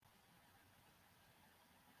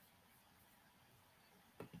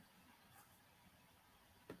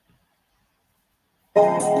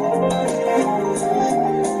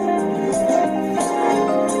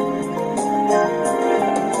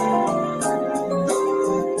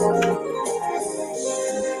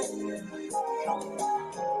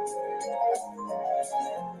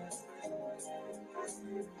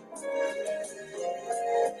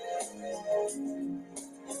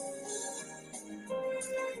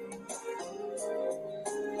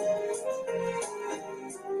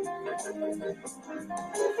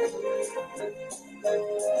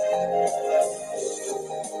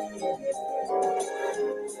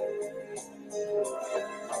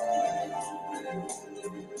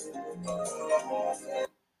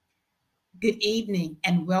Good evening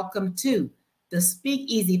and welcome to the Speak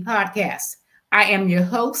Easy podcast. I am your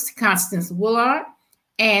host, Constance Willard,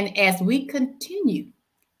 and as we continue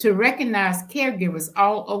to recognize caregivers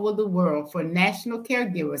all over the world for National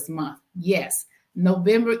Caregivers Month, yes,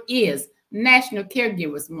 November is National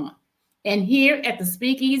Caregivers Month. And here at the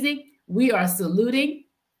Speak Easy, we are saluting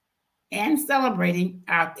and celebrating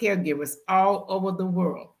our caregivers all over the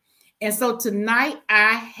world. And so tonight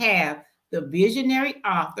I have the visionary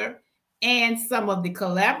author and some of the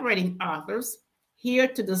collaborating authors here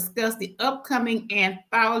to discuss the upcoming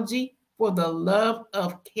anthology for the love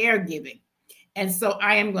of caregiving. And so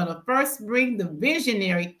I am going to first bring the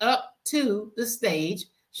visionary up to the stage,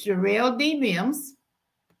 Sherrell D. Mims.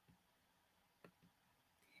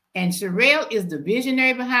 And Sherrell is the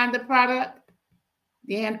visionary behind the product,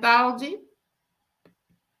 the anthology.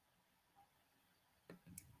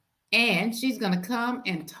 And she's going to come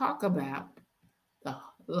and talk about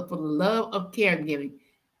for the love of caregiving.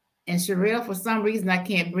 And Sherrell, for some reason, I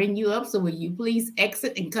can't bring you up. So will you please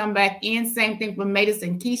exit and come back in? Same thing for Matus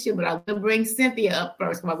and Keisha, but I will bring Cynthia up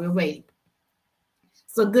first while we're waiting.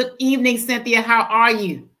 So good evening, Cynthia. How are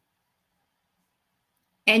you?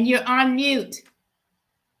 And you're on mute.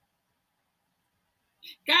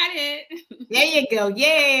 Got it. There you go.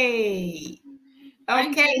 Yay.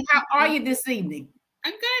 Okay. How are you this evening?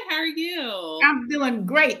 I'm good. How are you? I'm doing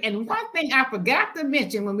great. And one thing I forgot to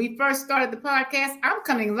mention when we first started the podcast, I'm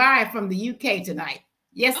coming live from the UK tonight.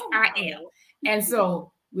 Yes, I am. And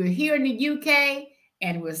so we're here in the UK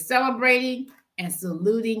and we're celebrating and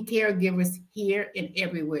saluting caregivers here and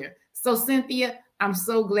everywhere. So Cynthia, I'm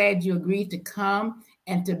so glad you agreed to come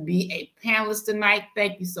and to be a panelist tonight.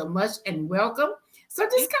 Thank you so much and welcome. So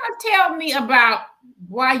just kind of tell me about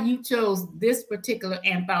why you chose this particular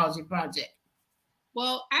anthology project.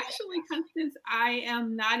 Well, actually, Constance, I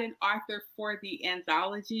am not an author for the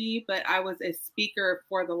anthology, but I was a speaker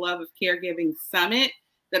for the Love of Caregiving Summit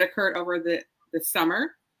that occurred over the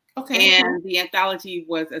summer. Okay. And the anthology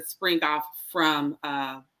was a spring off from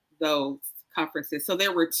those conferences. So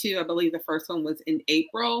there were two. I believe the first one was in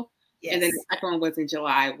April, yes. And then the second one was in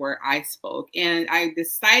July where I spoke. And I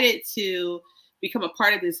decided to become a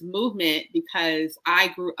part of this movement because I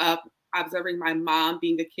grew up observing my mom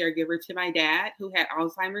being a caregiver to my dad who had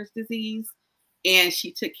Alzheimer's disease. And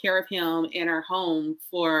she took care of him in our home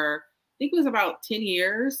for, I think it was about 10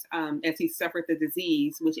 years as he suffered the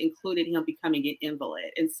disease, which included him becoming an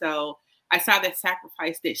invalid. And so I saw the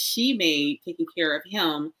sacrifice that she made taking care of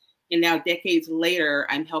him. And now decades later,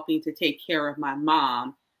 I'm helping to take care of my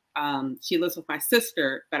mom. She lives with my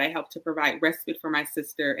sister, but I help to provide respite for my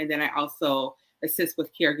sister. And then I also assist with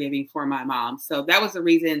caregiving for my mom. So that was the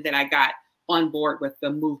reason that I got on board with the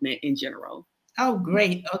movement in general. Oh,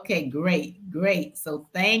 great. Okay, great. So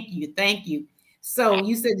thank you. So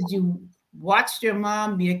you said that you watched your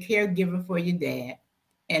mom be a caregiver for your dad,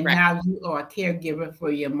 and right. Now you are a caregiver for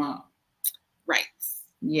your mom. Right.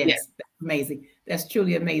 Yes. That's amazing. That's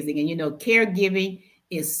truly amazing. And caregiving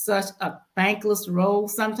is such a thankless role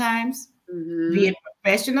sometimes, be it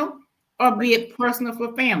professional or be it personal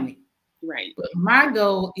for family. Right. But my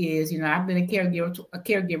goal is, I've been a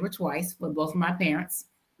caregiver twice for both of my parents.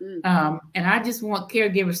 And I just want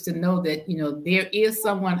caregivers to know that, there is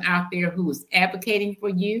someone out there who is advocating for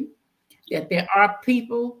you, that there are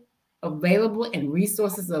people available and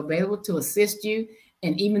resources available to assist you.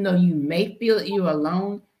 And even though you may feel that you're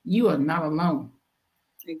alone, you are not alone.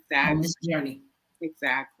 Exactly. On this journey.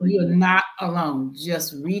 Exactly. You are not alone.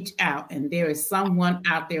 Just reach out, and there is someone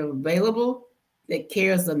out there available that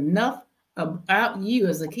cares enough about you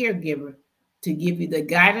as a caregiver to give you the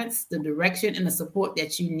guidance, the direction, and the support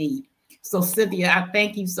that you need. So, Cynthia, I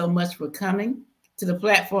thank you so much for coming to the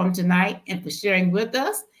platform tonight and for sharing with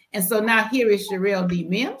us. And so now here is Sherrell D.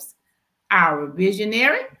 Mims, our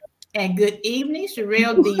visionary. And good evening,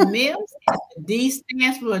 Sherrell D. Mims. D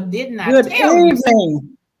stands for Did Not Good Tell evening.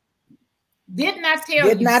 You. Did not tell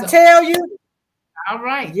Did you. Not tell you. All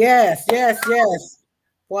right. Yes.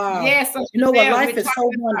 Wow. Yes. So what? Life is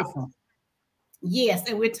so wonderful. Yes,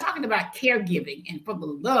 and we're talking about caregiving and for the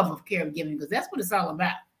love of caregiving, because that's what it's all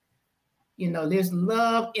about. There's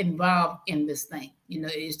love involved in this thing.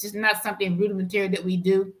 It's just not something rudimentary that we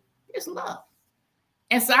do. There's love.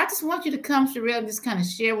 And so I just want you to come, Sherrell, just kind of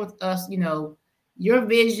share with us, your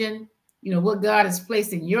vision, what God has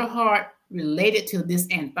placed in your heart related to this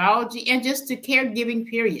anthology and just to caregiving,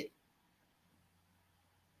 period.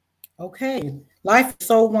 Okay. Life is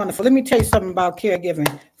so wonderful. Let me tell you something about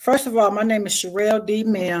caregiving. First of all, my name is Sherrell D.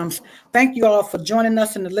 Mims. Thank you all for joining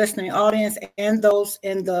us in the listening audience and those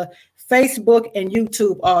in the Facebook and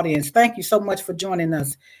YouTube audience. Thank you so much for joining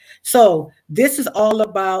us. So this is all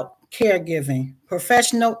about caregiving,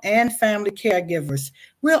 professional and family caregivers.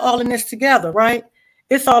 We're all in this together, right?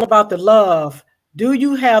 It's all about the love. Do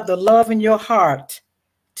you have the love in your heart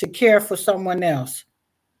to care for someone else?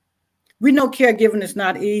 We know caregiving is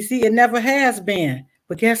not easy. It never has been.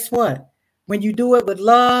 But guess what? When you do it with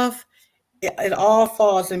love, it all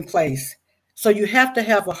falls in place. So you have to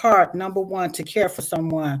have a heart, number one, to care for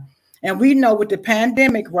someone. And we know with the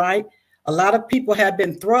pandemic, right? A lot of people have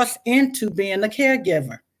been thrust into being a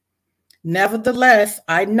caregiver. Nevertheless,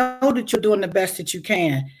 I know that you're doing the best that you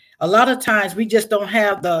can. A lot of times we just don't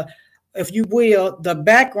have the, if you will, the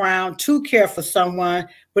background to care for someone,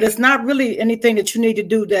 but it's not really anything that you need to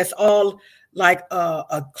do that's all like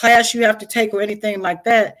a class you have to take or anything like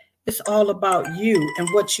that. It's all about you and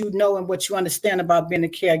what you know and what you understand about being a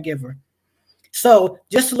caregiver. So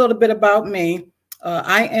just a little bit about me.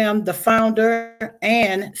 I am the founder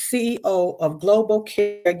and CEO of Global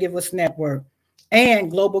Caregivers Network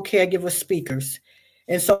and Global Caregiver Speakers.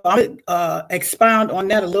 And so I'll expound on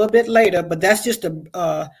that a little bit later, but that's just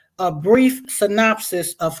a brief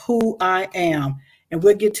synopsis of who I am. And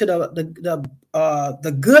we'll get to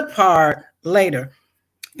the good part later.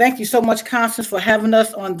 Thank you so much, Constance, for having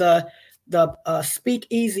us on the Speak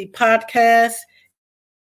Easy podcast.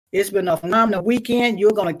 It's been a phenomenal weekend.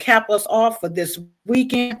 You're going to cap us off for this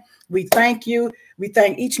weekend. We thank you. We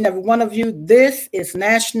thank each and every one of you. This is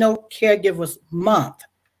National Caregivers Month.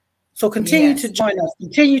 So continue to Yes. join us.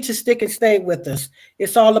 Continue to stick and stay with us.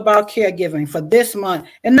 It's all about caregiving for this month.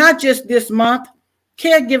 And not just this month.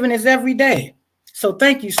 Caregiving is every day. So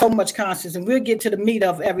thank you so much, Constance. And we'll get to the meat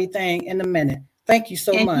of everything in a minute. Thank you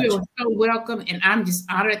so And much. you're so welcome. And I'm just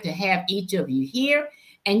honored to have each of you here.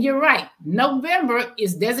 And you're right. November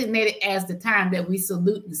is designated as the time that we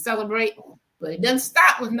salute and celebrate, but it doesn't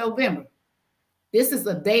stop with November. This is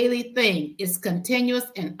a daily thing. It's continuous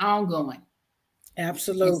and ongoing. And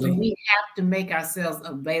so Absolutely. we have to make ourselves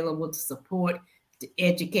available to support, to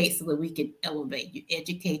educate so that we can elevate. You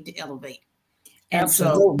educate to elevate. And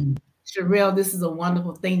so, Absolutely. Sherrell, this is a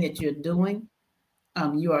wonderful thing that you're doing.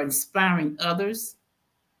 You are inspiring others.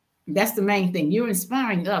 That's the main thing. You're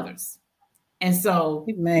inspiring others. And so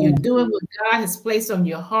you're Amen. doing what God has placed on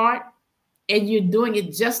your heart, and you're doing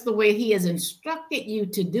it just the way He has instructed you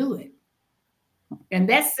to do it. And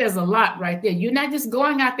that says a lot right there. You're not just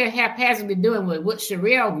going out there haphazardly doing what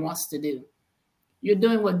Sherrell wants to do. You're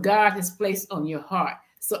doing what God has placed on your heart.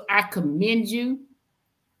 So I commend you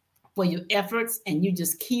for your efforts, and you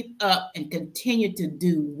just keep up and continue to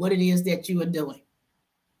do what it is that you are doing.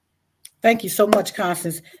 Thank you so much,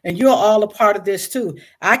 Constance. And you're all a part of this too.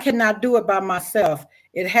 I cannot do it by myself.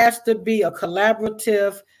 It has to be a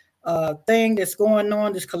collaborative thing that's going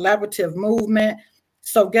on, this collaborative movement.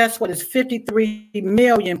 So guess what? It's 53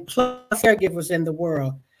 million plus caregivers in the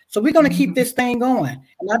world. So we're going to keep Mhm. this thing going.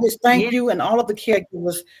 And I just thank Yeah. you and all of the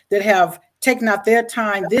caregivers that have taken out their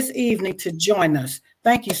time this evening to join us.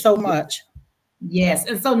 Thank you so much. Yes.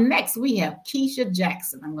 And so next we have Keisha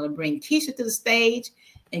Jackson. I'm going to bring Keisha to the stage,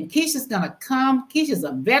 and Keisha's going to come. Keisha's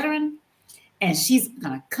a veteran, and she's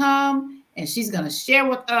going to come and she's going to share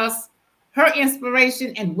with us her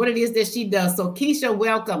inspiration and what it is that she does. So, Keisha,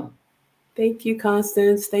 welcome. Thank you,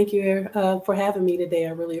 Constance. Thank you for having me today.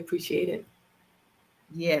 I really appreciate it.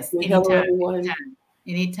 Yes, And hello, anytime, everyone.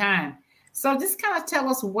 anytime. So, just kind of tell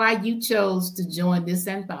us why you chose to join this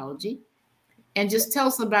anthology, and just tell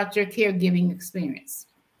us about your caregiving experience.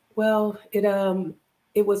 Well,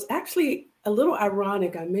 it was actually a little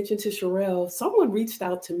ironic. I mentioned to Sherrell, someone reached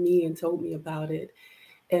out to me and told me about it.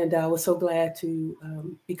 And I was so glad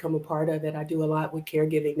to become a part of it. I do a lot with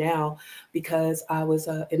caregiving now because I was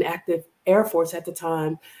in active Air Force at the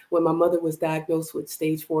time when my mother was diagnosed with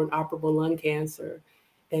stage 4 inoperable lung cancer.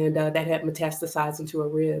 And that had metastasized into her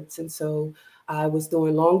ribs. And so I was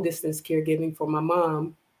doing long distance caregiving for my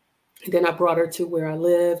mom. And then I brought her to where I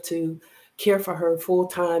live to care for her full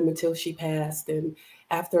time until she passed. And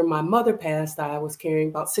after my mother passed, I was caring.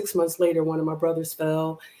 About 6 months later, one of my brothers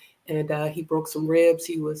fell and he broke some ribs.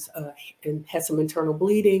 He was and had some internal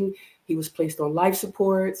bleeding. He was placed on life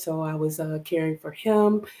support, so I was caring for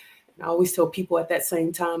him. And I always tell people at that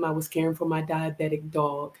same time I was caring for my diabetic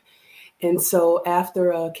dog. And so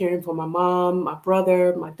after caring for my mom, my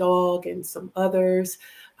brother, my dog, and some others,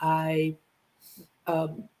 it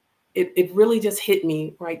really just hit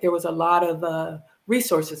me, right? There was a lot of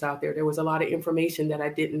resources out there. There was a lot of information that I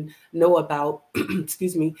didn't know about,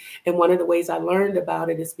 excuse me. And one of the ways I learned about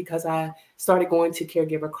it is because I started going to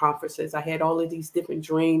caregiver conferences. I had all of these different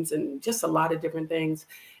dreams and just a lot of different things.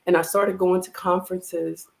 And I started going to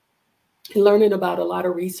conferences and learning about a lot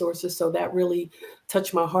of resources. So that really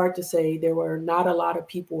touched my heart to say there were not a lot of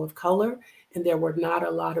people of color and there were not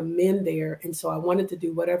a lot of men there. And so I wanted to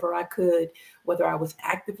do whatever I could, whether I was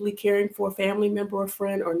actively caring for a family member or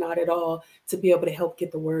friend or not at all, to be able to help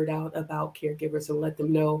get the word out about caregivers and let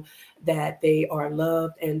them know that they are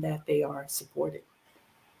loved and that they are supported.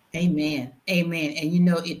 Amen. Amen. And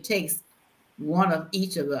it takes one of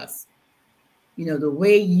each of us. The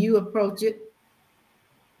way you approach it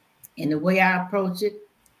and the way I approach it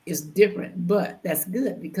is different, but that's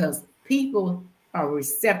good because people are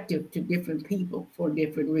receptive to different people for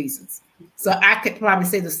different reasons. So I could probably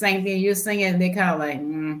say the same thing you're saying, and they're kind of like,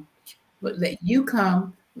 but let you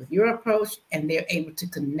come with your approach and they're able to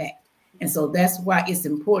connect. And so that's why it's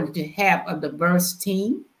important to have a diverse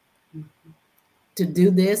team to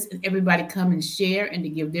do this and everybody come and share and to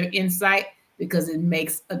give their insight because it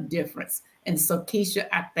makes a difference. And so, Keisha,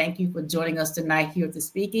 I thank you for joining us tonight here at the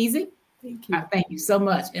Speakeasy. Thank you. I thank you so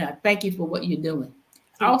much. And I thank you for what you're doing.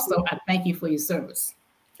 Also, I thank you for your service.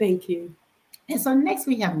 Thank you. And so next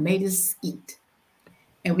we have Matis Skeet.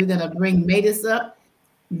 And we're going to bring Matis up.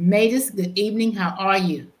 Matis, good evening. How are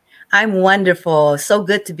you? I'm wonderful. So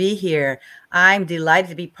good to be here. I'm delighted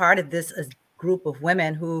to be part of this group of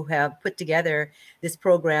women who have put together this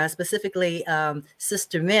program, specifically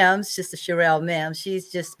Sister Mims, Sister Sherrell Mims.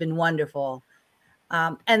 She's just been wonderful.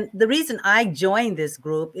 And the reason I joined this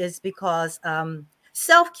group is because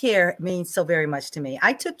self-care means so very much to me.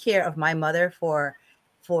 I took care of my mother for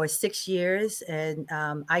 6 years, and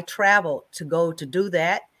I traveled to go to do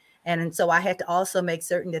that. And so I had to also make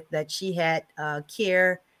certain that she had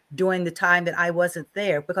care during the time that I wasn't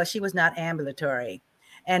there because she was not ambulatory.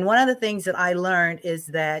 And one of the things that I learned is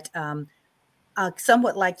that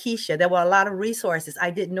somewhat like Keisha, there were a lot of resources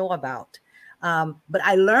I didn't know about. But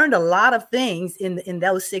I learned a lot of things in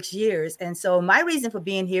those 6 years. And so my reason for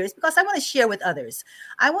being here is because I want to share with others.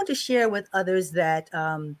 I want to share with others that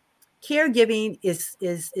caregiving is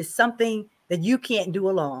something that you can't do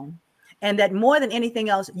alone. And that more than anything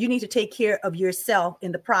else, you need to take care of yourself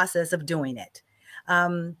in the process of doing it.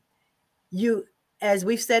 As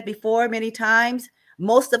we've said before many times,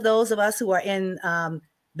 most of those of us who are in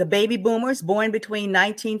the baby boomers born between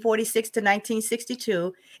 1946 to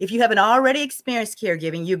 1962, if you haven't already experienced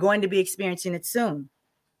caregiving, you're going to be experiencing it soon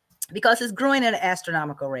because it's growing at an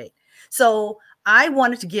astronomical rate. So I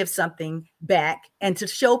wanted to give something back and to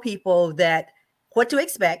show people that what to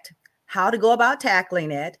expect, how to go about tackling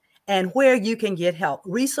it, and where you can get help,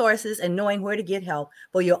 resources, and knowing where to get help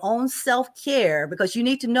for your own self-care, because you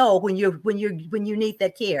need to know when you need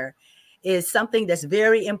that care is something that's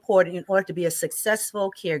very important in order to be a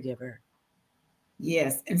successful caregiver.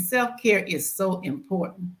 Yes, and self-care is so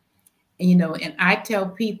important. And I tell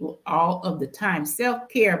people all of the time,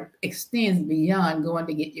 self-care extends beyond going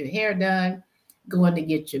to get your hair done, going to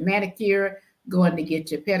get your manicure, going to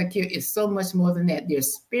get your pedicure. It's so much more than that.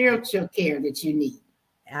 There's spiritual care that you need.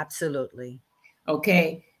 Absolutely.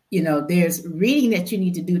 Okay. There's reading that you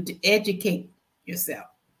need to do to educate yourself.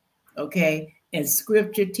 Okay. And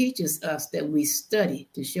scripture teaches us that we study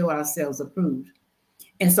to show ourselves approved.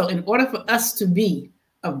 And so in order for us to be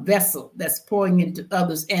a vessel that's pouring into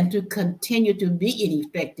others and to continue to be an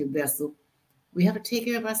effective vessel, we have to take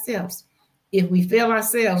care of ourselves. If we fail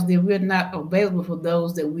ourselves, then we're not available for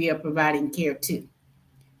those that we are providing care to.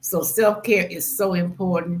 So self-care is so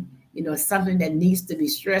important. It's something that needs to be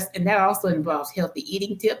stressed. And that also involves healthy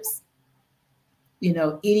eating tips,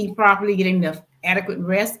 eating properly, getting enough adequate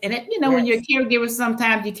rest. And, yes. When you're a caregiver,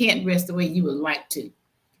 sometimes you can't rest the way you would like to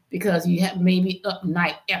because you have maybe up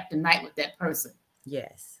night after night with that person.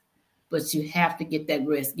 Yes. But you have to get that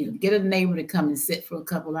rest. Get a neighbor to come and sit for a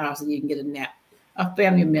couple hours so you can get a nap. A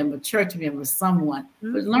family member, church member, someone.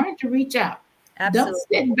 Mm-hmm. But learn to reach out. Absolutely.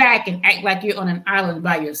 Don't sit back and act like you're on an island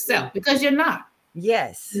by yourself because you're not.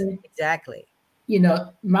 Yes, exactly.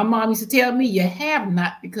 My mom used to tell me, you have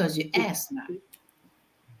not because you ask not.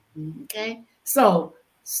 Okay? So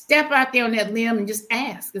step out there on that limb and just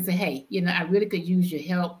ask and say, hey, I really could use your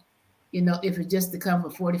help. If it's just to come for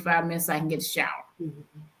 45 minutes, I can get a shower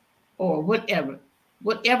or whatever.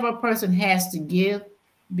 Whatever a person has to give,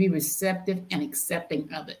 be receptive and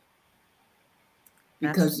accepting of it,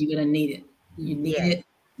 because you're going to need it. You need Yes, it.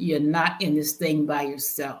 You're not in this thing by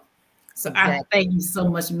yourself. So I exactly. thank you so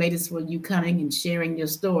much, Matis, for you coming and sharing your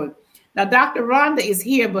story. Now, Dr. Rhonda is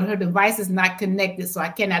here, but her device is not connected, so I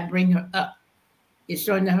cannot bring her up. It's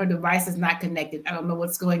showing that her device is not connected. I don't know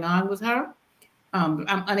what's going on with her. I'm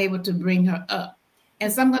unable to bring her up.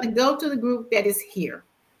 And so I'm going to go to the group that is here.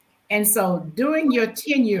 And so during your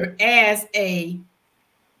tenure as a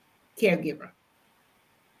caregiver,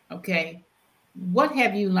 okay, what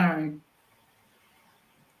have you learned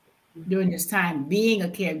during this time being a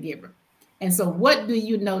caregiver? And so what do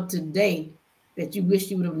you know today that you wish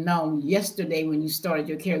you would have known yesterday when you started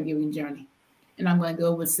your caregiving journey? And I'm going to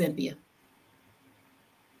go with Cynthia.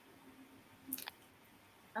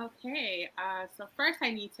 Okay, so first I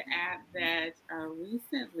need to add that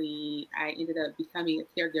recently I ended up becoming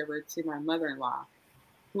a caregiver to my mother-in-law,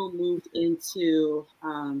 who moved into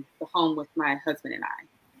the home with my husband and I.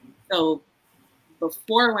 So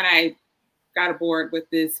before, when I got aboard with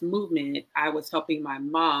this movement, I was helping my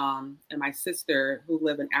mom and my sister who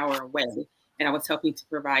live an hour away, and I was helping to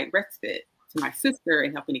provide respite to my sister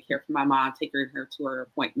and helping to care for my mom, taking her to her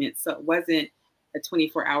appointments. So it wasn't a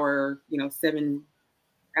 24-hour,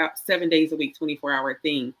 7 days a week, 24-hour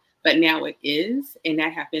thing. But now it is. And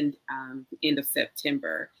that happened the end of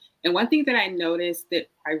September. And one thing that I noticed that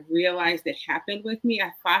I realized that happened with me,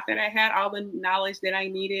 I thought that I had all the knowledge that I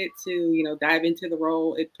needed to, dive into the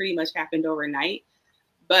role. It pretty much happened overnight.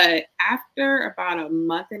 But after about a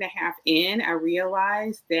month and a half in, I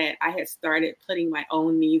realized that I had started putting my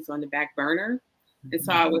own needs on the back burner. And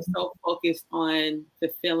so I was so focused on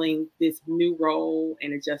fulfilling this new role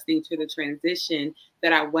and adjusting to the transition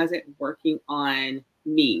that I wasn't working on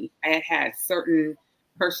me. I had certain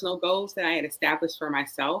personal goals that I had established for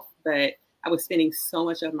myself, but I was spending so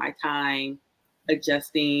much of my time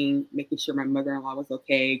adjusting, making sure my mother-in-law was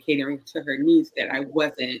okay, catering to her needs, that I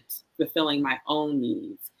wasn't fulfilling my own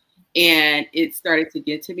needs. And it started to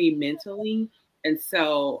get to me mentally. And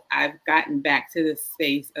so I've gotten back to this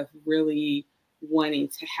space of really wanting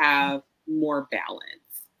to have more balance.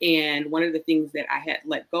 And one of the things that I had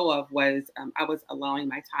let go of was I was allowing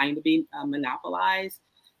my time to be monopolized.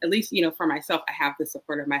 At least, for myself, I have the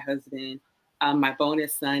support of my husband. My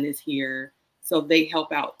bonus son is here. So they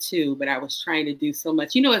help out too. But I was trying to do so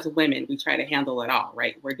much. As women, we try to handle it all,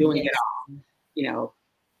 right? We're doing it all,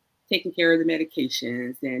 taking care of the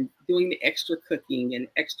medications and doing the extra cooking and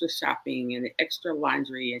extra shopping and the extra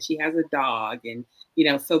laundry. And she has a dog. And,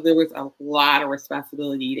 so there was a lot of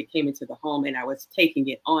responsibility that came into the home, and I was taking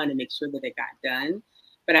it on to make sure that it got done.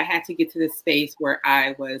 But I had to get to the space where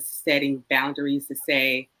I was setting boundaries to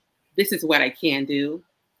say, this is what I can do,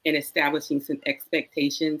 and establishing some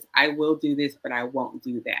expectations. I will do this, but I won't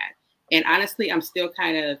do that. And honestly, I'm still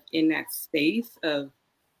kind of in that space of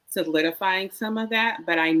solidifying some of that,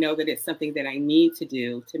 but I know that it's something that I need to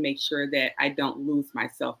do to make sure that I don't lose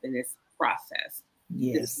myself in this process,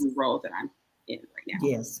 this Yes. new role that I'm in right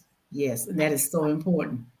now. Yes. And that is so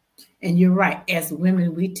important. And you're right. As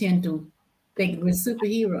women, we tend to think we're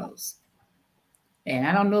superheroes. And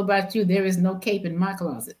I don't know about you, there is no cape in my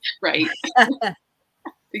closet. Right.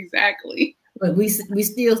 Exactly. But we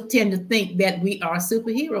still tend to think that we are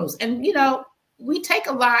superheroes. And, we take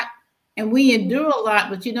a lot and we endure a lot,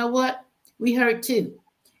 but you know what? We hurt too.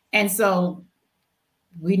 And so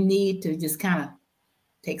we need to just kind of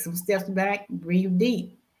take some steps back, breathe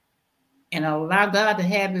deep, and allow God to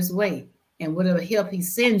have his way. And whatever help he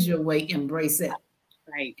sends your way, embrace it.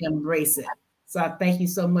 Right. Embrace it. So I thank you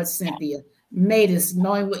so much, Cynthia. Matis,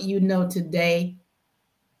 knowing what you know today,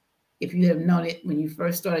 if you have known it when you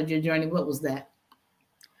first started your journey, what was that?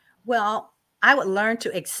 Well, I would learn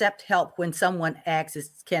to accept help when someone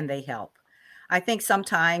asks, can they help? I think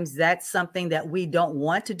sometimes that's something that we don't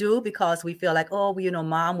want to do because we feel like, oh,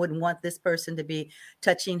 mom wouldn't want this person to be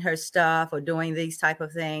touching her stuff or doing these type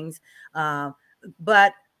of things.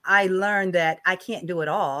 But I learned that I can't do it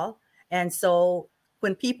all. And so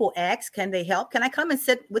when people ask, can they help? Can I come and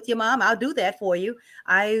sit with your mom? I'll do that for you.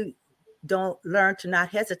 I don't learn to not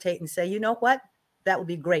hesitate and say, you know what? That would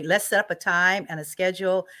be great. Let's set up a time and a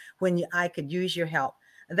schedule when I could use your help.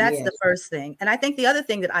 That's the first thing. And I think the other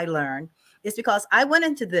thing that I learned is because I went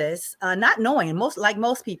into this not knowing,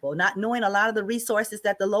 most people, not knowing a lot of the resources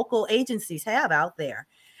that the local agencies have out there.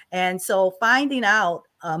 And so finding out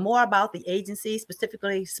more about the agencies,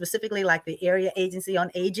 specifically like the Area Agency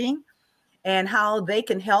on Aging, and how they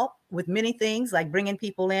can help with many things, like bringing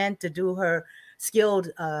people in to do her skilled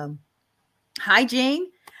hygiene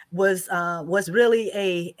was really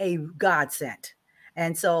a godsend.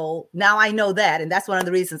 And so now I know that. And that's one of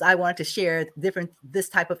the reasons I wanted to share this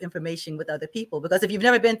type of information with other people, because if you've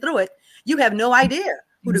never been through it, you have no idea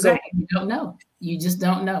who to go. You don't know. You just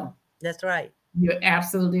don't know. That's right. You're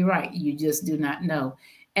absolutely right. You just do not know.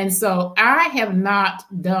 And so I have not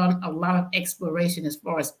done a lot of exploration as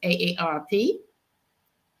far as AARP,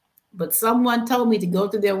 but someone told me to go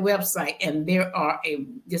to their website, and there are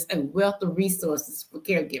just a wealth of resources for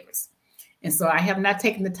caregivers. And so I have not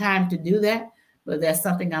taken the time to do that, but that's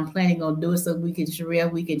something I'm planning on doing, so we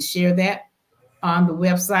can share that on the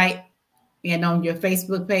website and on your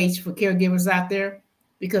Facebook page for caregivers out there,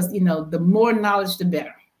 because the more knowledge, the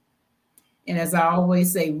better. And as I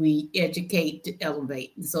always say, we educate to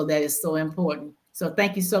elevate. And so that is so important. So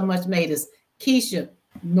thank you so much, Mavis. Keisha,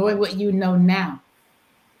 knowing what you know now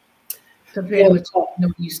compared to what you know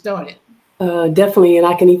when you started. Definitely. And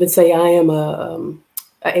I can even say I am a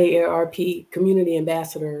AARP community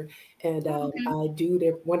ambassador, and I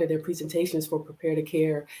do one of their presentations for Prepare to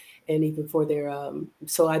Care, and even for their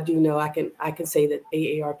so I do know I can say that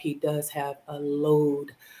AARP does have a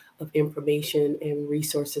load of information and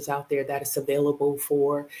resources out there that is available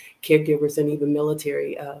for caregivers and even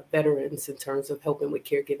military veterans in terms of helping with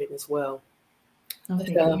caregiving as well.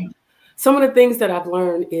 Okay. But, some of the things that I've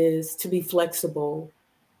learned is to be flexible.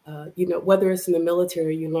 Whether it's in the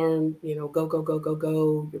military, you learn,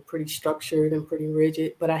 go. You're pretty structured and pretty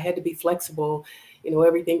rigid, but I had to be flexible.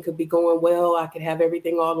 Everything could be going well. I could have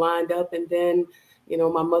everything all lined up, and then,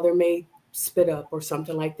 my mother may spit up or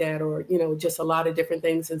something like that, or, just a lot of different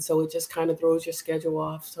things. And so it just kind of throws your schedule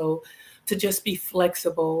off. So to just be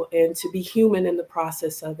flexible and to be human in the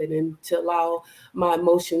process of it, and to allow my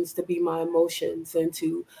emotions to be my emotions, and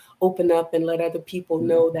to open up and let other people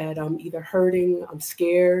know that I'm either hurting, I'm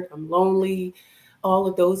scared, I'm lonely, all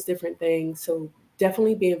of those different things. So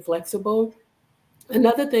definitely being flexible.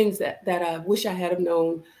 Another thing that I wish I had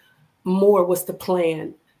known more was to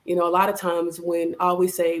plan. A lot of times when I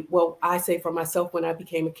say for myself, when I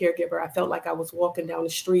became a caregiver, I felt like I was walking down the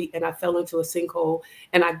street and I fell into a sinkhole,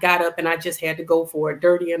 and I got up and I just had to go for it,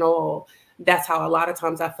 dirty and all. That's how a lot of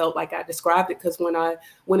times I felt like I described it, because when I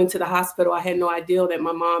went into the hospital, I had no idea that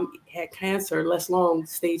my mom had cancer, less long,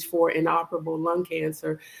 stage 4 inoperable lung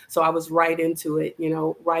cancer. So I was right into it,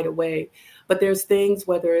 right away. But there's things,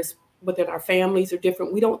 whether it's within our families or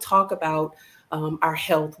different, we don't talk about our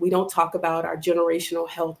health. We don't talk about our generational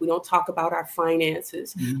health. We don't talk about our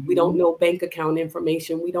finances. Mm-hmm. We don't know bank account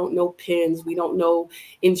information. We don't know PINs. We don't know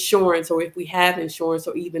insurance, or if we have insurance,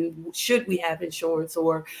 or even should we have insurance,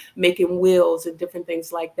 or making wills and different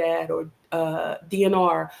things like that, or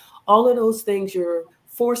DNR. All of those things, you're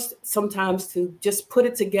forced sometimes to just put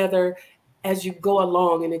it together as you go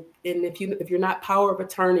along. And if you're not power of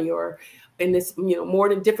attorney, or in this, more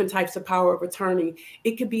than different types of power of attorney,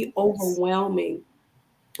 it could be overwhelming.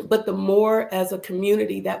 But the more as a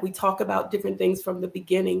community that we talk about different things from the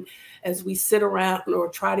beginning, as we sit around or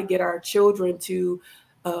try to get our children to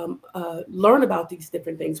learn about these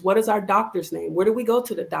different things. What is our doctor's name? Where do we go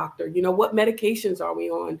to the doctor? What medications are we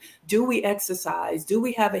on? Do we exercise? Do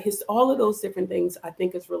we have a history? All of those different things I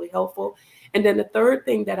think is really helpful. And then the third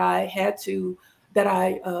thing that I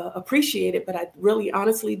appreciated, but I really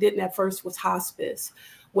honestly didn't at first, was hospice.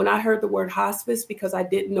 When I heard the word hospice, because I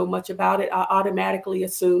didn't know much about it, I automatically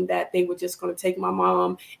assumed that they were just going to take my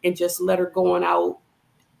mom and just let her go on out,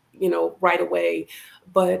 right away.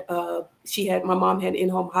 But my mom had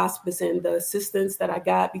in-home hospice, and the assistance that I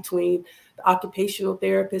got between the occupational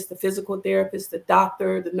therapist, the physical therapist, the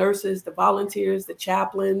doctor, the nurses, the volunteers, the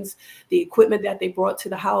chaplains, the equipment that they brought to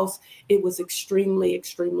the house, it was extremely,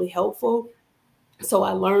 extremely helpful. So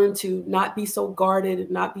I learned to not be so guarded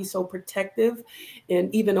and not be so protective,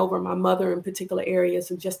 and even over my mother in particular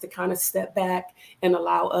areas, and just to kind of step back and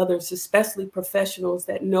allow others, especially professionals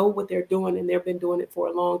that know what they're doing and they've been doing it for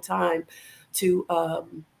a long time, to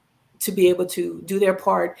be able to do their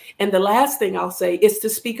part. And the last thing I'll say is to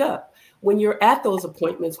speak up. When you're at those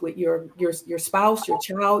appointments with your spouse, your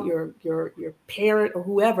child, your parent, or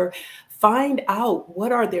whoever, find out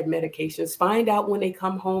what are their medications. Find out when they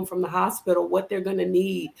come home from the hospital what they're going to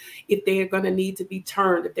need, if they're going to need to be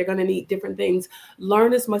turned, if they're going to need different things.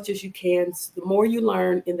 Learn as much as you can. The more you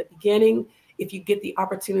learn in the beginning, if you get the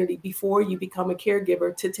opportunity before you become a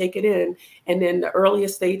caregiver, to take it in, and then the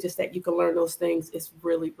earliest stages that you can learn those things, is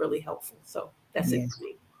really, really helpful. So that's it for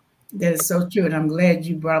me. That is so true. And I'm glad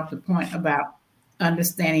you brought up the point about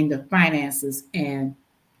understanding the finances and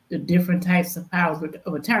the different types of powers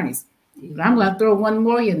of attorneys. But I'm going to throw one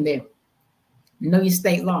more in there. Know your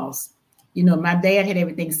state laws. My dad had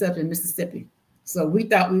everything set up in Mississippi. So we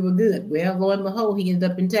thought we were good. Well, lo and behold, he ended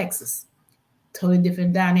up in Texas. Totally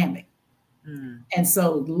different dynamic. And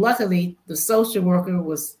so luckily the social worker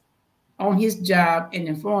was on his job and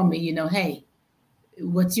informed me, hey,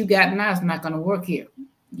 what you got now is not going to work here.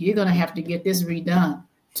 You're going to have to get this redone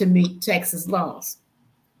to meet Texas laws.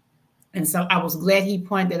 And so I was glad he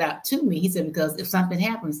pointed out to me. He said, because if something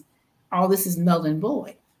happens, all this is null and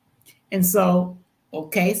void. And so,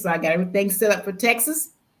 okay, so I got everything set up for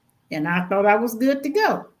Texas, and I thought I was good to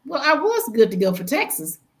go. Well, I was good to go for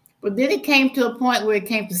Texas, but then it came to a point where it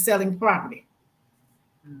came to selling property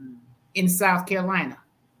in South Carolina.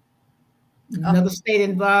 Another state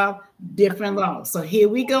involved, different laws. So here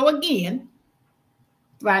we go again,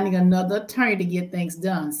 finding another attorney to get things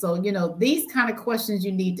done. So, these kind of questions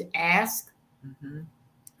you need to ask,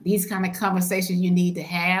 these kind of conversations you need to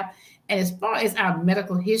have. And as far as our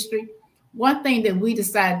medical history, one thing that we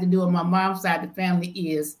decided to do on my mom's side of the family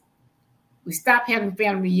is we stopped having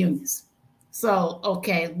family reunions. So,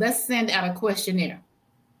 okay, let's send out a questionnaire.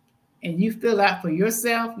 And you fill out for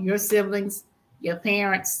yourself, your siblings, your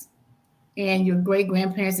parents, and your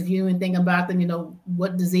great-grandparents, if you know anything about them,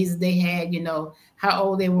 what diseases they had, how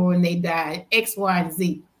old they were when they died, X, Y, and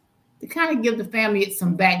Z, to kind of give the family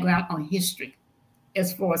some background on history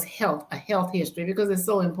as far as health, a health history, because it's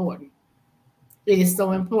so important. It is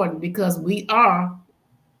so important because we are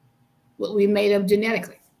what we made of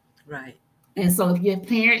genetically. Right. And so if your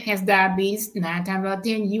parent has diabetes, 9 times out of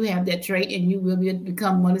 10, you have that trait and you will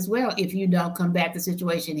become one as well if you don't combat the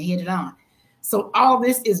situation and hit it on. So all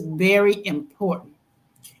this is very important.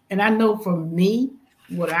 And I know for me,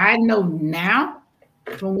 what I know now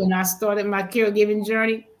from when I started my caregiving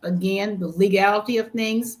journey, again, the legality of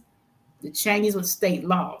things, the changes with state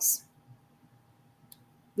laws,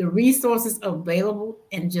 the resources available,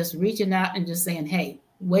 and just reaching out and just saying, hey,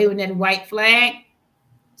 waving that white flag,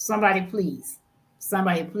 somebody please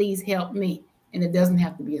help me. And it doesn't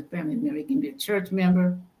have to be a family member. It can be a church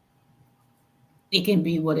member. It can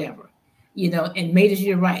be whatever. And maybe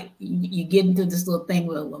you're right. You get into this little thing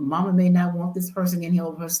where, well, mama may not want this person in here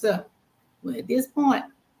over her stuff. Well, at this point,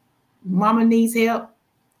 mama needs help,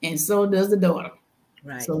 and so does the daughter.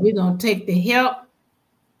 Right. So we're going to take the help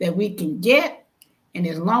that we can get, and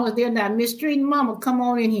as long as they're not mistreating mama, come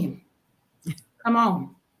on in here. Come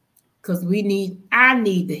on. Because I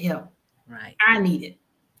need the help. Right. I need it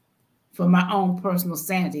for my own personal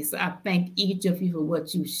sanity. So I thank each of you for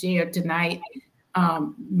what you shared tonight.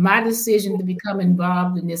 My decision to become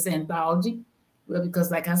involved in this anthology, well, because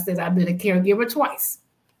like I said, I've been a caregiver twice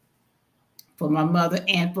for my mother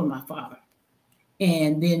and for my father.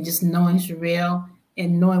 And then just knowing Sherrell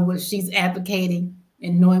and knowing what she's advocating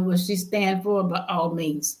and knowing what she stands for, by all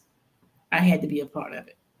means, I had to be a part of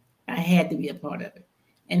it.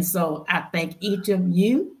 And so I thank each of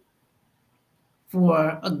you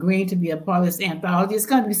for agreeing to be a part of this anthology. It's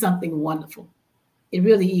going to be something wonderful. It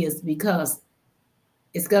really is, because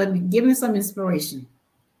it's going to be giving some inspiration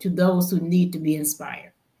to those who need to be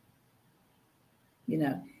inspired.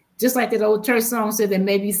 Just like that old church song said, there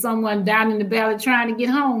may be someone down in the valley trying to get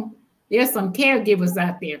home. There's some caregivers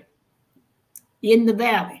out there in the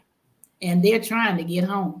valley, and they're trying to get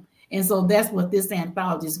home. And so that's what this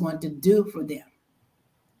anthology is going to do for them.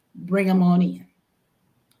 Bring them on in.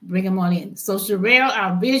 So Sherrell,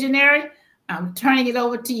 our visionary, I'm turning it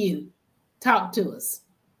over to you. Talk to us.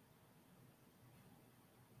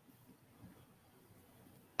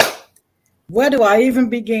 Where do I even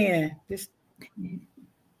begin?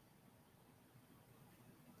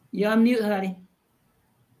 You're on mute, honey.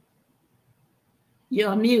 You're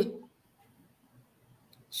on mute.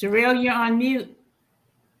 Sherrell, you're on mute.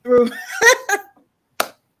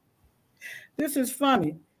 This is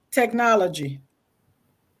funny. Technology.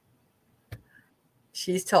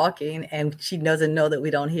 She's talking and she doesn't know that we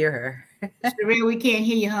don't hear her. Sherrell, we can't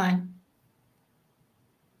hear you, hon.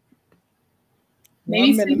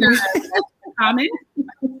 Maybe comment.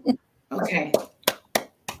 Okay.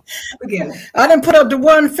 Again. I didn't put up the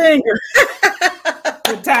one finger.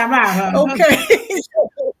 Good time out, huh? Okay.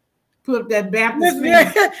 Put up that Baptist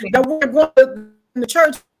finger. The word going in the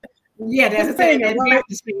church. Yeah, that's that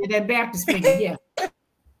Baptist finger. That Baptist finger, yeah.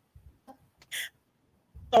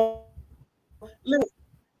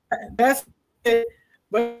 That's it.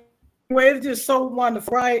 But it's just so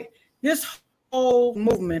wonderful, right? This whole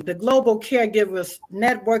movement, the Global Caregivers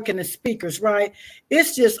Network and the speakers, right?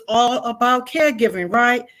 It's just all about caregiving,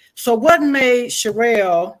 right? So what made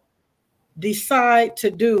Sherrell decide to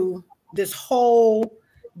do this whole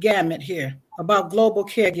gamut here about global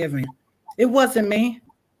caregiving? It wasn't me.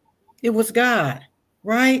 It was God,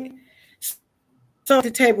 right? So at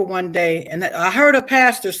the table one day, and I heard a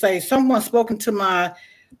pastor say, someone spoken to my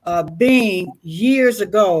being years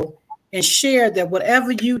ago, and share that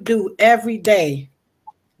whatever you do every day,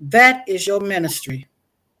 that is your ministry.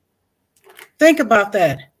 Think about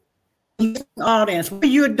that. Audience, what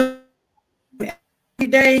you're doing every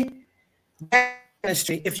day, that's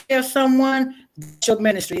ministry. If you have someone, that's your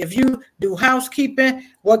ministry. If you do housekeeping,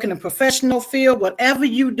 work in a professional field, whatever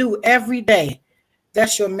you do every day,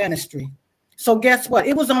 that's your ministry. So guess what?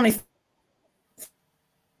 It was only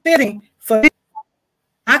fitting for me.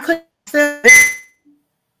 I couldn't say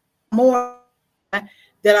more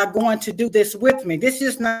that are going to do this with me. This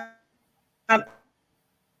is not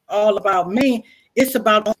all about me. It's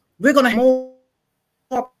about, we're going to have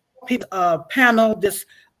more people, panel, this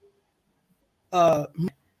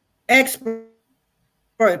expert,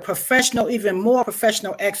 professional, even more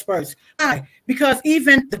professional experts. Why? Because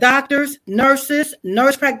even the doctors, nurses,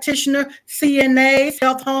 nurse practitioner, CNAs,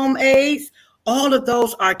 health home aides, all of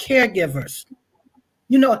those are caregivers.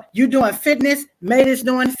 You know, you're doing fitness, Maida's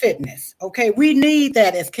doing fitness. Okay, we need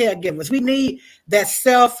that as caregivers. We need that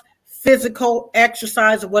physical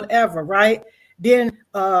exercise or whatever, right? Then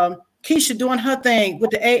Keisha doing her thing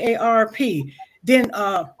with the AARP. Then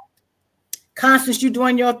Constance, you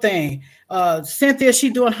doing your thing. Cynthia, she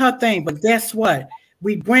doing her thing. But guess what?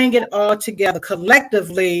 We bring it all together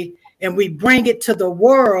collectively, and we bring it to the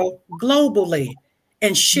world globally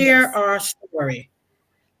and share our story.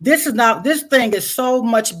 This thing is so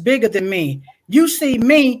much bigger than me. You see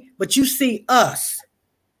me, but you see us.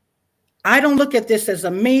 I don't look at this as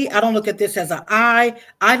a me. I don't look at this as an I.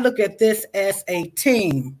 I look at this as a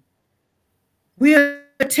team. We're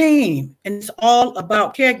a team, and it's all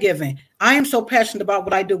about caregiving. I am so passionate about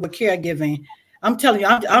what I do with caregiving. I'm telling you,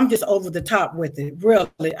 I'm just over the top with it.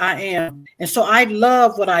 Really, I am. And so I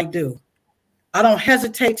love what I do. I don't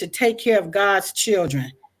hesitate to take care of God's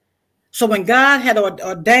children. So when God had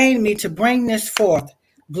ordained me to bring this forth,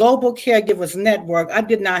 Global Caregivers Network, I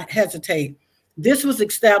did not hesitate. This was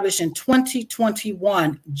established in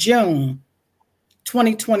 2021, June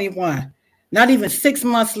 2021. Not even 6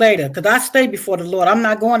 months later, because I stay before the Lord. I'm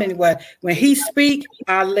not going anywhere. When he speaks,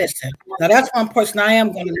 I listen. Now, that's one person I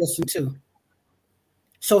am going to listen to.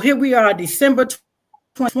 So here we are, December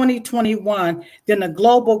 2021. Then the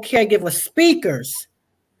Global Caregiver Speakers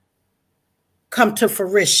come to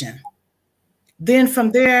fruition. Then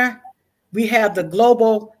from there, we have the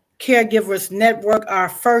Global Caregivers Network, our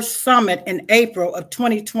first summit in April of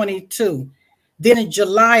 2022. Then in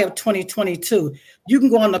July of 2022, you can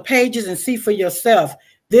go on the pages and see for yourself.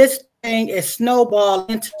 This thing is snowballed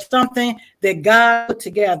into something that God put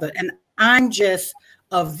together. And I'm just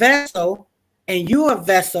a vessel, and you're a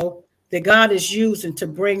vessel that God is using to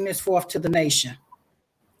bring this forth to the nation.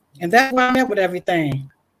 And that's where I'm at with everything.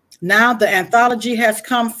 Now the anthology has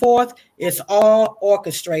come forth. It's all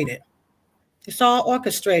orchestrated. It's all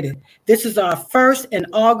orchestrated. This is our first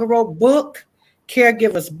inaugural book,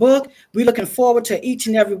 Caregivers book. We're looking forward to each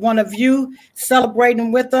and every one of you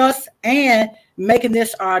celebrating with us and making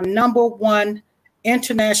this our #1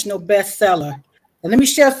 international bestseller. And let me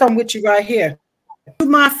share something with you right here. If you're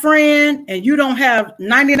my friend and you don't have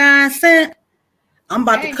 99 cents, I'm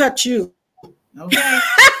about to cut you. Okay.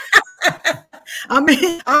 I'm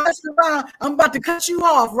about to cut you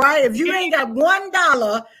off, right? If you ain't got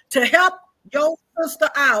 $1 to help your sister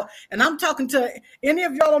out, and I'm talking to any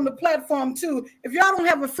of y'all on the platform too, if y'all don't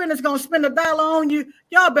have a friend that's going to spend $1 on you,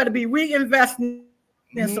 y'all better be reinvesting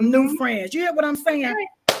in some new friends. You hear what I'm saying?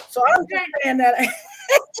 So I'm just saying that. I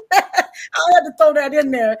had to throw that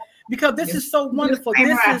in there because this is so wonderful.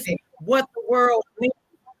 This is what the world needs.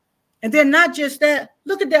 And then not just that,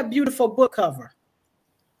 look at that beautiful book cover.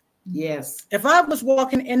 Yes. If I was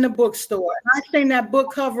walking in the bookstore and I seen that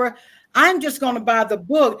book cover, I'm just going to buy the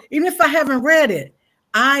book, even if I haven't read it.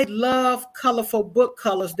 I love colorful book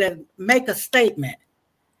colors that make a statement.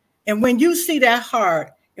 And when you see that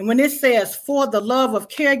heart, and when it says for the love of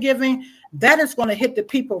caregiving, that is going to hit the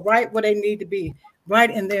people right where they need to be,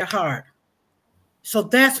 right in their heart. So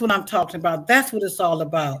that's what I'm talking about. That's what it's all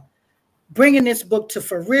about. Bringing this book to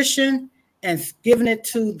fruition and giving it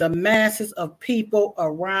to the masses of people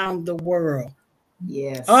around the world.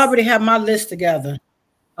 Yes. I already have my list together.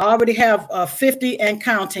 I already have 50 and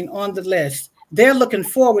counting on the list. They're looking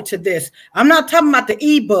forward to this. I'm not talking about the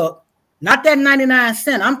ebook, not that 99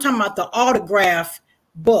 cents. I'm talking about the autograph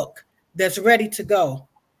book that's ready to go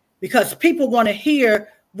because people want to hear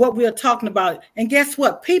what we're talking about. And guess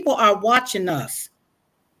what? People are watching us.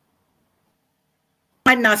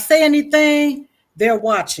 Might not say anything, they're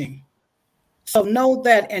watching. So know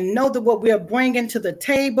that, and know that what we are bringing to the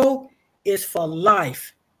table is for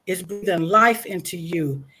life. It's breathing life into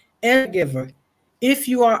you. Caregiver, if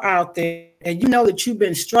you are out there and you know that you've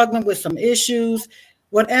been struggling with some issues,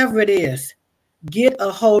 whatever it is, get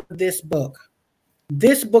a hold of this book.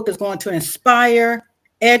 This book is going to inspire,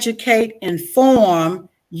 educate, inform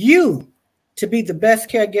you to be the best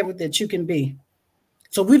caregiver that you can be.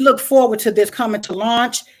 So we look forward to this coming to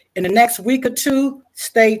launch in the next week or two.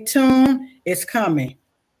 Stay tuned. It's coming.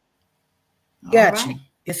 Gotcha.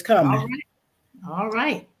 It's coming. All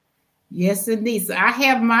right. Yes, indeed. So I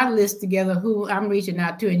have my list together who I'm reaching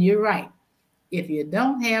out to, and you're right. If you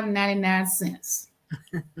don't have 99 cents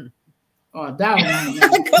or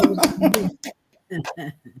 $1.99,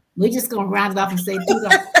 we're just gonna round it off and say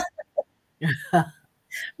 $2.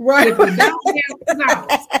 Right. If you don't have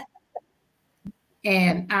 $2,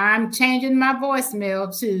 and I'm changing my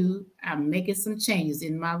voicemail to I'm making some changes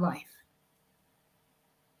in my life.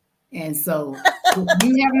 And so if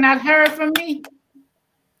you have not heard from me,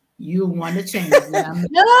 you want to change it.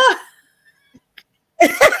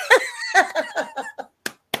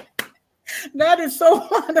 That is so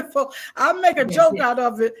wonderful. I'll make a joke out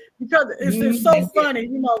of it because it's so funny,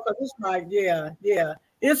 because it's like, yeah.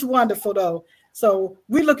 It's wonderful though. So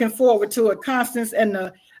we're looking forward to it. Constance and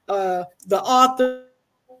the author.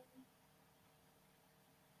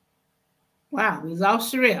 Wow, we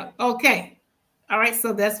lost Sherrell. Okay. All right,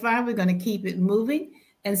 so that's fine. We're going to keep it moving.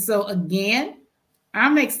 And so again,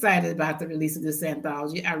 I'm excited about the release of this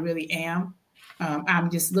anthology. I really am. I'm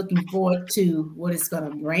just looking forward to what it's going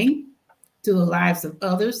to bring to the lives of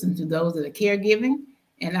others and to those that are caregiving.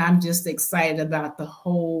 And I'm just excited about the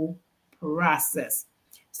whole process.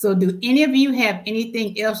 So do any of you have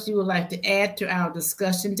anything else you would like to add to our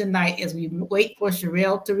discussion tonight as we wait for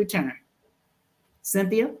Sherrell to return?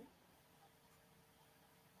 Cynthia?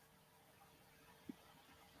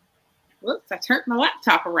 Whoops, I turned my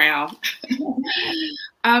laptop around.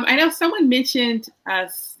 I know someone mentioned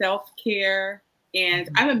self-care, and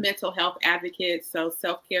I'm a mental health advocate, so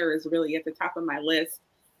self-care is really at the top of my list.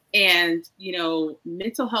 And,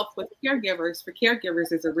 mental health with caregivers, for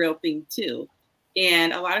caregivers is a real thing too.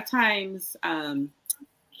 And a lot of times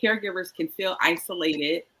caregivers can feel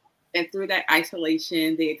isolated, and through that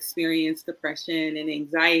isolation, they experience depression and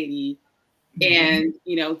anxiety. And,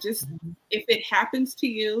 just if it happens to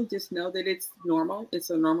you, just know that it's normal. It's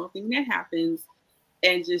a normal thing that happens.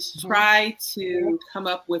 And just try to come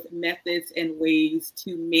up with methods and ways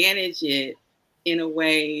to manage it in a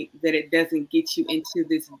way that it doesn't get you into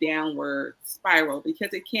this downward spiral,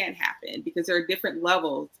 because it can happen, because there are different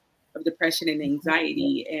levels of depression and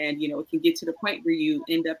anxiety. And, it can get to the point where you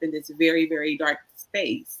end up in this very, very dark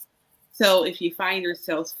space. So if you find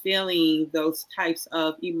yourself feeling those types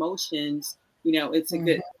of emotions, it's a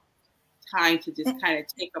good time to just kind of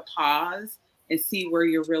take a pause and see where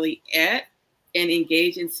you're really at and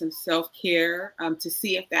engage in some self-care to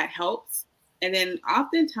see if that helps. And then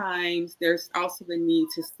oftentimes there's also the need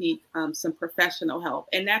to seek some professional help.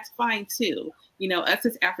 And that's fine too. Us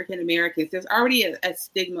as African Americans, there's already a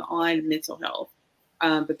stigma on mental health.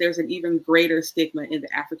 But there's an even greater stigma in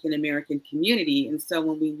the African American community. And so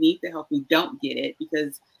when we need the help, we don't get it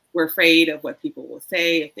because we're afraid of what people will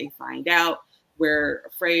say if they find out. We're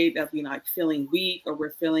afraid of, feeling weak, or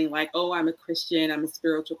we're feeling like, oh, I'm a Christian, I'm a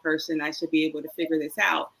spiritual person, I should be able to figure this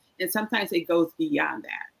out. And sometimes it goes beyond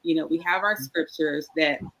that. We have our scriptures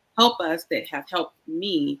that help us, that have helped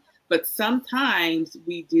me, but sometimes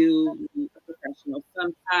we do need a professional.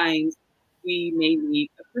 Sometimes we may need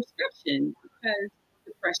a prescription because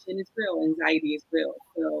depression is real, anxiety is real.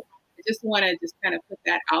 So I just want to just kind of put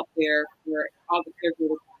that out there for all the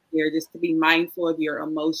caregivers here, just to be mindful of your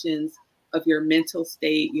emotions, of your mental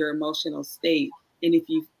state, your emotional state. And if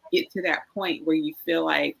you get to that point where you feel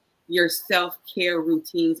like your self-care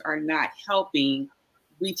routines are not helping,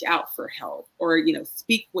 reach out for help, or,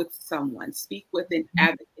 speak with someone, speak with an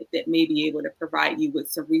advocate that may be able to provide you with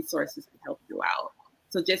some resources to help you out.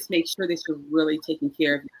 So just make sure that you're really taking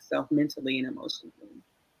care of yourself mentally and emotionally.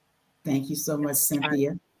 Thank you so much,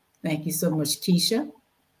 Cynthia. Thank you so much, Keisha.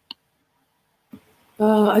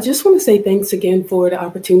 I just want to say thanks again for the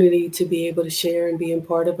opportunity to be able to share and be a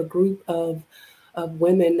part of a group of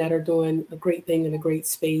women that are doing a great thing in a great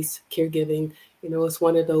space, caregiving. It's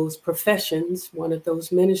one of those professions, one of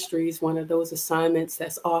those ministries, one of those assignments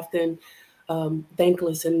that's often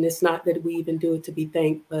thankless. And it's not that we even do it to be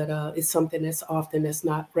thanked, but it's something that's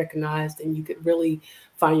not recognized, and you could really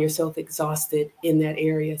find yourself exhausted in that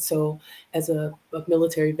area. So as a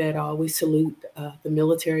military vet, I always salute the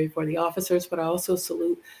military for the officers, but I also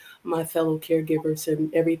salute my fellow caregivers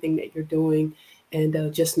and everything that you're doing.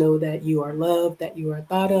 And just know that you are loved, that you are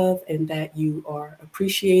thought of, and that you are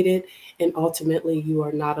appreciated. And ultimately, you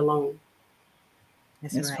are not alone.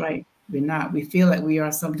 That's right. We're not. We feel like we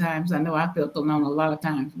are sometimes. I know I felt alone a lot of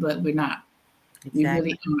times, but we're not. We Exactly.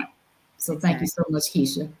 really aren't. So thank you Exactly. so much,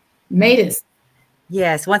 Keisha. Matus.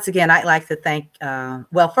 Yes, once again, I'd like to thank,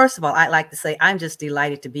 well, first of all, I'd like to say I'm just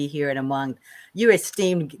delighted to be here and among your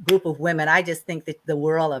esteemed group of women. I just think that the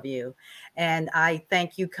world of you. And I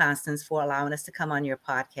thank you, Constance, for allowing us to come on your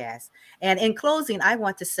podcast. And in closing, I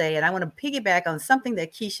want to say, and I want to piggyback on something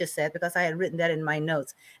that Keisha said, because I had written that in my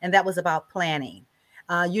notes, and that was about planning.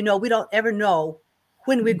 We don't ever know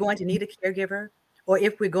when we're going to need a caregiver or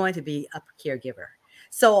if we're going to be a caregiver.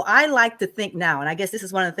 So I like to think now, and I guess this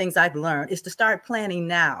is one of the things I've learned, is to start planning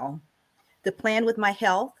now, to plan with my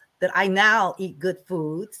health, that I now eat good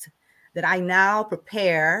foods, that I now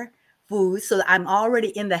prepare foods so that I'm already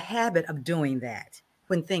in the habit of doing that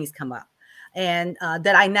when things come up, and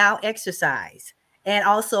that I now exercise. And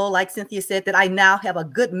also, like Cynthia said, that I now have a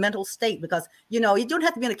good mental state, because, you don't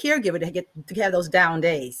have to be a caregiver to have those down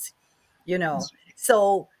days, you know.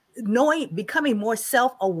 So becoming more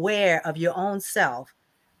self-aware of your own self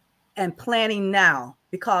and planning now,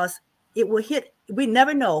 because it will hit, we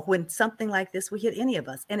never know when something like this will hit any of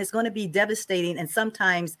us, and it's going to be devastating, and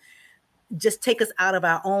sometimes just take us out of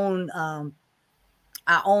our own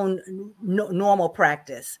normal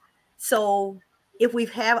practice. So if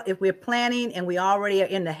we're planning and we already are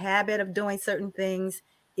in the habit of doing certain things,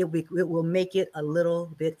 it will make it a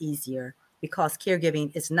little bit easier, because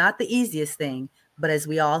caregiving is not the easiest thing, but as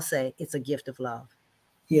we all say, it's a gift of love.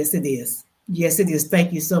 Yes, it is. Yes, it is.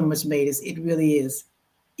 Thank you so much, Matus. It really is.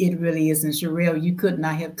 It really is. And Sherrell, you could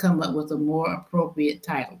not have come up with a more appropriate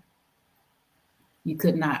title. You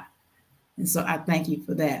could not. And so I thank you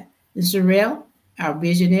for that. And Sherrell, our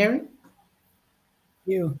visionary,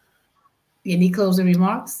 You. any closing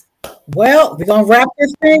remarks? Well, we're gonna wrap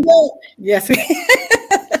this thing up. Yes,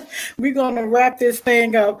 we're gonna wrap this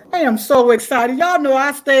thing up. I am so excited. Y'all know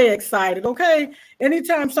I stay excited. Okay,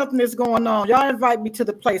 anytime something is going on, y'all invite me to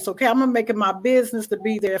the place. Okay, I'm gonna make it my business to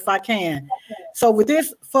be there if I can. So with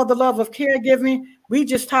this, for the love of caregiving, we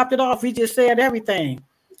just topped it off. We just said everything.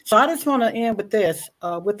 So I just want to end with this,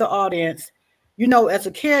 with the audience. As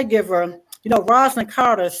a caregiver, Rosalind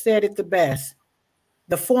Carter said it the best.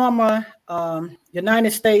 The former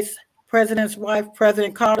United States president's wife,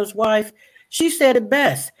 President Carter's wife, she said it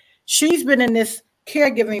best. She's been in this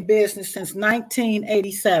caregiving business since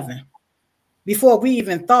 1987, before we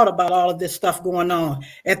even thought about all of this stuff going on.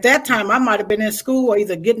 At that time, I might have been in school or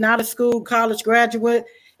either getting out of school, college graduate,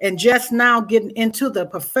 and just now getting into the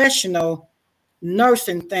professional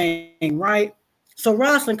nursing thing, right? So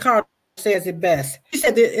Rosalind Carter says it best. She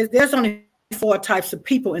said there's only four types of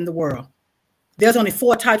people in the world. There's only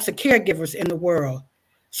four types of caregivers in the world.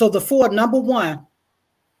 So the four, number one,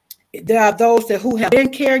 there are those who have been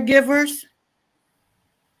caregivers,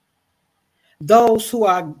 those who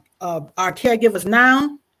are caregivers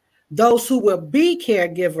now, those who will be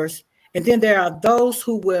caregivers, and then there are those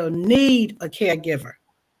who will need a caregiver.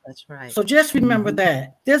 That's right. So just remember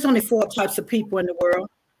that. There's only four types of people in the world.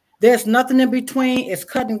 There's nothing in between. It's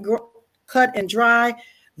cut and dry.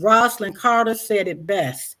 Rosalind Carter said it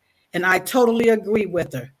best, and I totally agree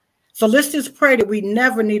with her. So let's just pray that we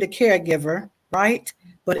never need a caregiver, right?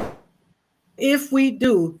 But if we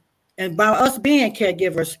do, and by us being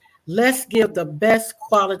caregivers, let's give the best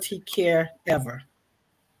quality care ever.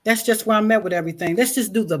 That's just where I'm at with everything. Let's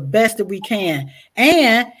just do the best that we can.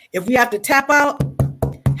 And if we have to tap out,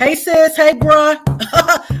 hey sis, hey bro,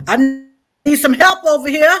 I need some help over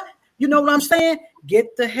here. You know what I'm saying?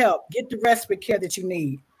 Get the help, get the respite care that you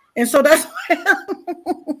need. And so that's why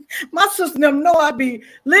my sister them know I be,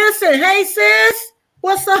 listen, hey sis,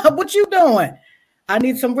 what's up? What you doing? I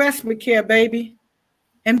need some respite care, baby.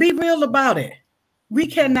 And be real about it. We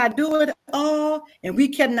cannot do it all, and we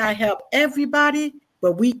cannot help everybody,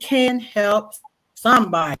 but we can help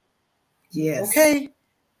somebody. Yes. Okay?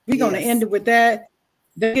 We're going to end it with that.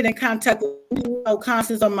 They get in contact with me,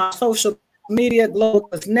 Constance, on my social media, Global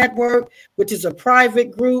Caregivers Network, which is a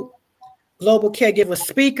private group. Global Caregiver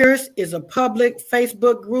Speakers is a public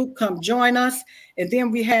Facebook group. Come join us. And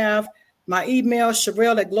then we have my email,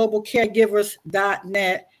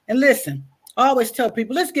 Sherrell@globalcaregivers.net. And listen, I always tell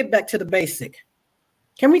people, let's get back to the basic.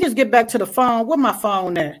 Can we just get back to the phone? Where my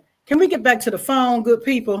phone at? Can we get back to the phone, good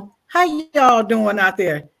people? How y'all doing out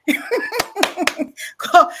there?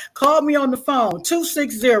 Call me on the phone,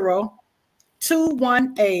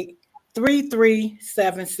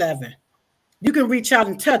 260-218-3377. You can reach out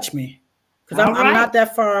and touch me because I'm not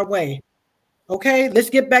that far away. Okay, let's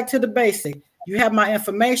get back to the basic. You have my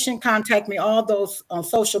information. Contact me, all those on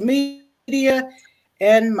social media,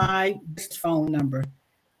 and my phone number.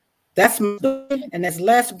 That's my story, and as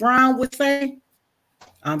Les Brown would say,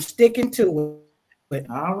 I'm sticking to it.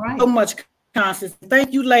 All right. So much, Constance.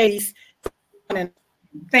 Thank you, ladies, for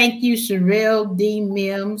Thank you, Sherrell D.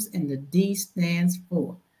 Mims, and the D stands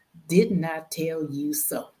for Did Not Tell You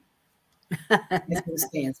So. That's what it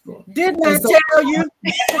stands for. Did not tell you.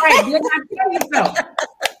 Right, did not tell you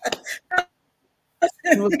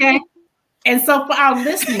so. Okay? And so for our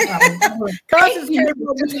listening audience, I want to thank you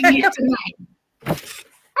for tuning in tonight.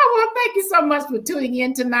 I want to thank you so much for tuning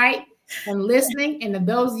in tonight and listening. And to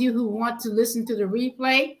those of you who want to listen to the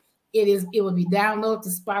replay, it will be downloaded to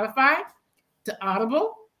Spotify, to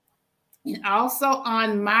Audible, and also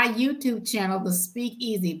on my YouTube channel, the Speak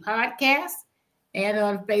Easy Podcast, and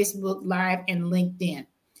on Facebook Live and LinkedIn.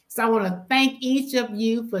 So I want to thank each of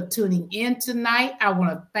you for tuning in tonight. I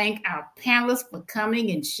want to thank our panelists for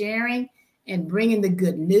coming and sharing and bringing the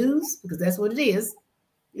good news, because that's what it is.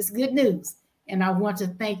 It's good news. And I want to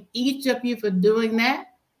thank each of you for doing that.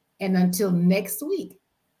 And until next week,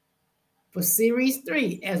 for Series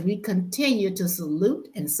 3, as we continue to salute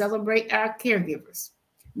and celebrate our caregivers,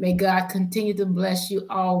 may God continue to bless you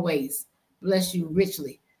always, bless you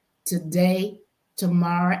richly, today,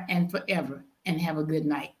 tomorrow, and forever. And have a good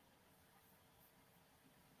night.